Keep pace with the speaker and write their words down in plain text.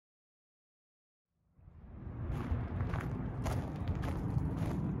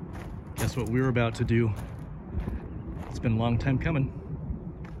Guess what we're about to do? It's been a long time coming.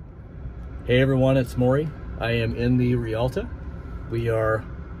 Hey everyone, it's Maury. I am in the Rialta. We are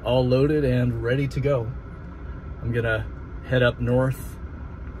all loaded and ready to go. I'm gonna head up north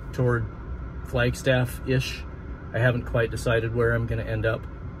toward Flagstaff-ish. I haven't quite decided where I'm gonna end up,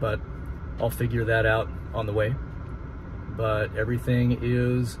 but I'll figure that out on the way. But everything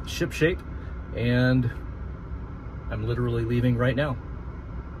is shipshape and I'm literally leaving right now.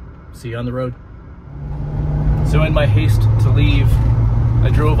 See you on the road. So in my haste to leave,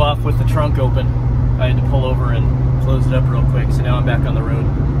 I drove off with the trunk open. I had to pull over and close it up real quick, so now I'm back on the road.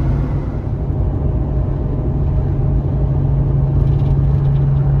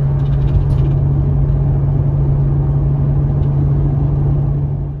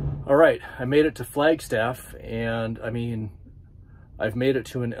 All right, I made it to Flagstaff, and I mean, I've made it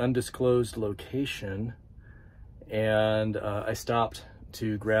to an undisclosed location, and I stopped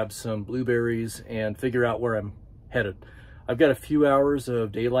to grab some blueberries and figure out where I'm headed. I've got a few hours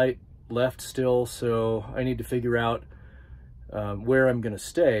of daylight left still, so I need to figure out where I'm gonna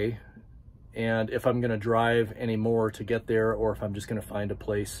stay and if I'm gonna drive any more to get there or if I'm just gonna find a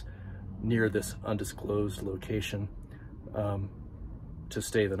place near this undisclosed location to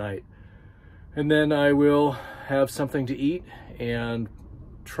stay the night. And then I will have something to eat and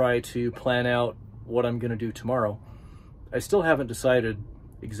try to plan out what I'm gonna do tomorrow. I still haven't decided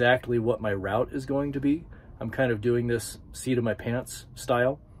exactly what my route is going to be. I'm kind of doing this seat of my pants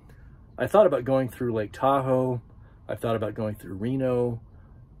style. I thought about going through Lake Tahoe. I thought about going through Reno.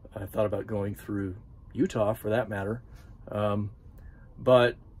 I thought about going through Utah for that matter.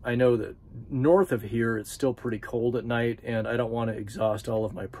 But I know that north of here, it's still pretty cold at night and I don't want to exhaust all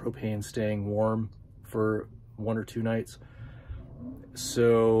of my propane staying warm for 1 or 2 nights.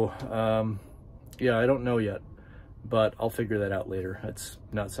 So yeah, I don't know yet, but I'll figure that out later. It's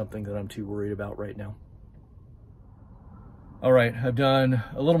not something that I'm too worried about right now. All right, I've done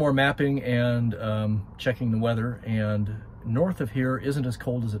a little more mapping and checking the weather, and north of here isn't as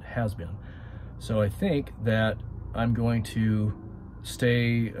cold as it has been. So I think that I'm going to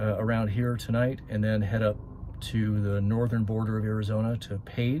stay around here tonight and then head up to the northern border of Arizona to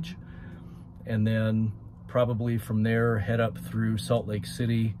Page, and then probably from there head up through Salt Lake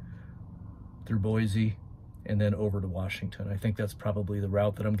City, through Boise, and then over to Washington. I think that's probably the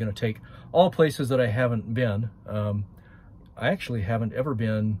route that I'm gonna take. All places that I haven't been. I actually haven't ever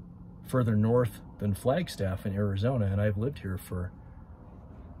been further north than Flagstaff in Arizona, and I've lived here for,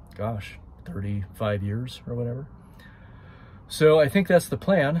 gosh, 35 years or whatever. So I think that's the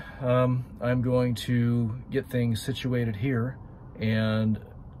plan. I'm going to get things situated here, and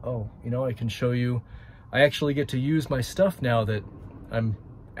oh, you know, I can show you, I actually get to use my stuff now that I'm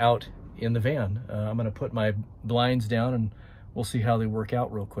out in the van. I'm gonna put my blinds down and we'll see how they work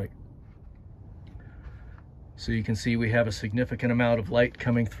out real quick. So you can see we have a significant amount of light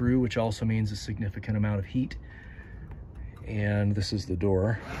coming through, which also means a significant amount of heat. And this is the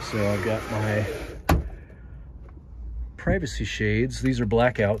door. So I've got my privacy shades. These are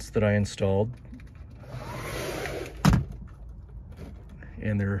blackouts that I installed.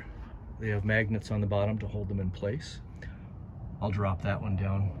 And they have magnets on the bottom to hold them in place. I'll drop that one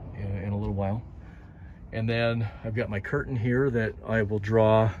down in a little while. And then I've got my curtain here that I will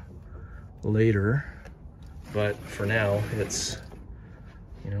draw later. But for now, it's,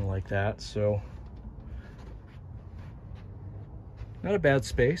 you know, like that. So not a bad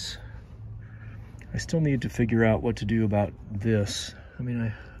space. I still need to figure out what to do about this. I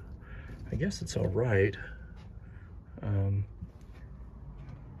mean, I guess it's all right. I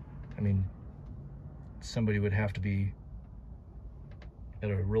mean, somebody would have to be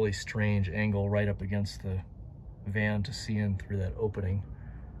at a really strange angle right up against the van to see in through that opening.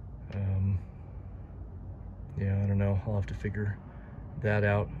 Yeah, I don't know. I'll have to figure that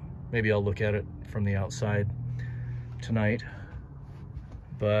out. Maybe I'll look at it from the outside tonight.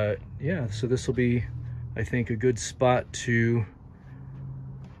 But yeah, so this will be, I think, a good spot to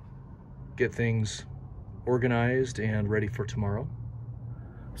get things organized and ready for tomorrow.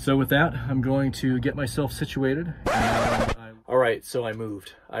 So with that, I'm going to get myself situated. All right, so I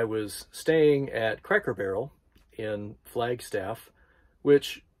moved. I was staying at Cracker Barrel in Flagstaff,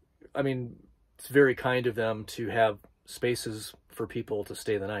 which, I mean, it's very kind of them to have spaces for people to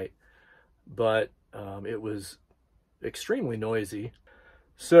stay the night, but it was extremely noisy.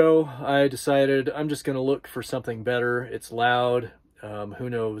 So I decided I'm just going to look for something better. It's loud. Who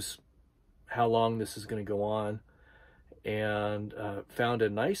knows how long this is going to go on, and found a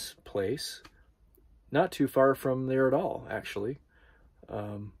nice place not too far from there at all, actually.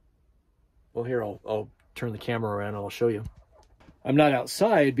 Well, here, I'll turn the camera around and I'll show you. I'm not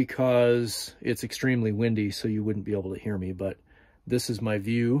outside because it's extremely windy, so you wouldn't be able to hear me, but this is my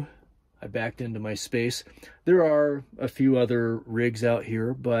view. I backed into my space. There are a few other rigs out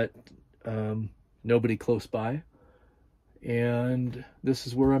here, but nobody close by. And this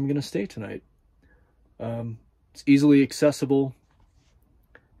is where I'm going to stay tonight. It's easily accessible,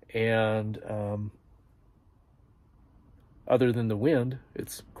 and other than the wind,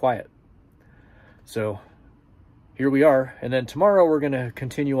 it's quiet. So here we are, and then tomorrow we're going to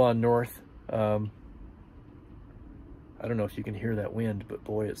continue on north. I don't know if you can hear that wind, but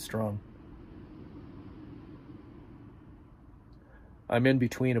boy, it's strong. I'm in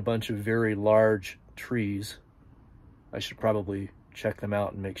between a bunch of very large trees. I should probably check them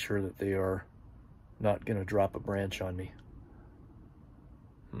out and make sure that they are not going to drop a branch on me.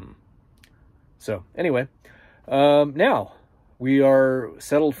 So anyway, now we are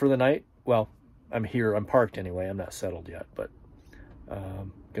settled for the night. Well, I'm here, I'm parked anyway. I'm not settled yet, but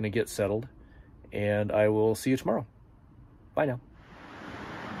going to get settled, and I will see you tomorrow. Bye now.